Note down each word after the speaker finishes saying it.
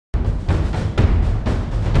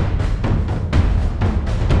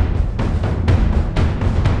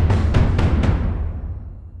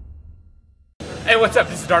what's up?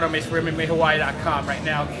 This is Darno Mace for MMAHawaii.com. Right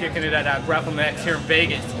now, kicking it at Grapple Next here in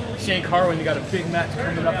Vegas. Shane Carwin, you got a big match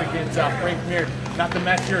coming up against Frank Mir. Not the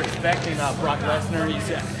match you're expecting. Brock Lesnar, he's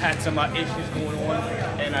had some issues going on.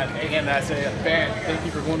 And again, as a fan, thank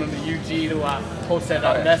you for going on the UG to post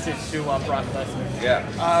that message to Brock Lesnar.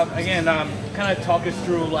 Yeah. Again, kind of talk us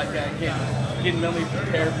through, like, again, getting mentally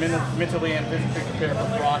prepared, mentally and physically prepared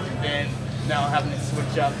for Brock, and then now having to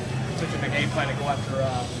switching the game plan to go after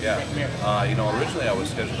Frank Mir. You know, originally I was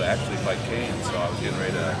scheduled to actually fight Kane, so I was getting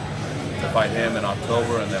ready to fight him in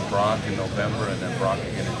October, and then Brock in November, and then Brock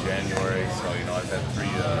again in January. So, you know, I've had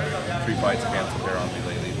three fights canceled here on me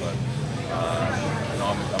lately, but you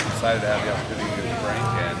know, I'm excited to have the opportunity to get Frank,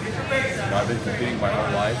 and you know, I've been competing my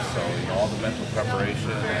whole life, so you know, all the mental preparation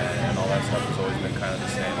and all that stuff has always been kind of the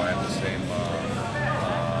same. I have the same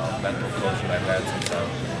mental coach that I've had since I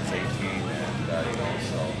was 18, and you know,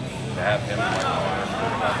 so to have him in my corner for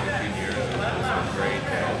about 15 years has been great,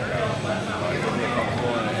 and I feel really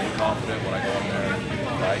comfortable and confident when I go in there and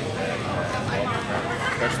fight, and well prepared,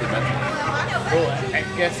 especially mentally. Cool. I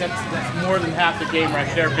guess that's more than half the game right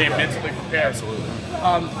there, being mentally prepared. Absolutely.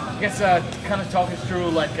 I guess kind of talk us through,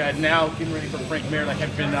 like, now getting ready for Frank Mir. Like,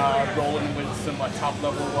 have been rolling with some top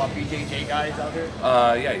level BJJ guys out there.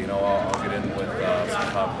 Yeah, you know, I'll get in with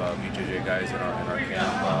some top BJJ guys in our camp.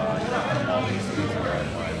 You know, all these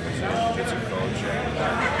my jiu-jitsu coach, and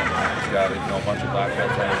he's got a bunch of black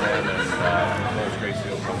belts under him, and Coach Gracie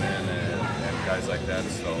will come in, and guys like that.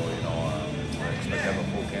 So, you know, I expect to have a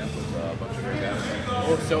full camp with a bunch of great guys.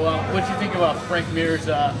 Cool. So, what do you think about Frank Mir's,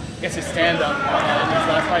 I guess, his stand-up in his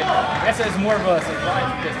last fight? I guess it's more of a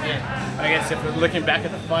surprise because, again, I guess if we're looking back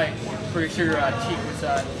at the fight, pretty sure Cheek was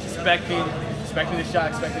expecting the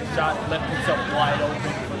shot, left himself wide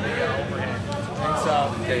open for the overhand. And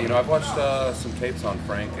so, yeah, you know, I've watched some tapes on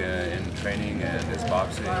Frank in training and his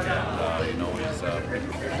boxing, and you know, he's pretty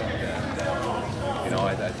proficient, and you know,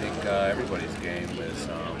 I think everybody's game is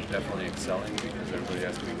definitely excelling because everybody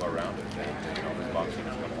has to be well-rounded, and you know, his boxing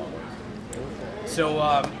has come a long way. So,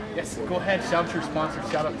 yes, go ahead, shout out your sponsor,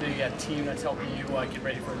 shout out the team that's helping you get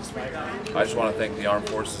ready for this fight. I just want to thank the armed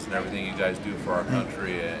forces and everything you guys do for our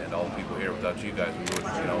country, and all the people here. Without you guys, we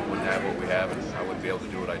wouldn't have what we have, and I wouldn't be able to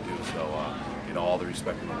do what I do. So, you know, all the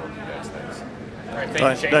respect in the world to you guys. Thanks. All right,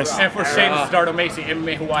 thank you, Shane. Nice. And for Shane, this is Darno Mace,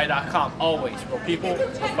 MMAHawaii.com. Always, real people, real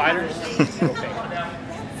fighters, real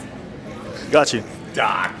fans. Got you.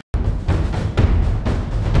 Doc.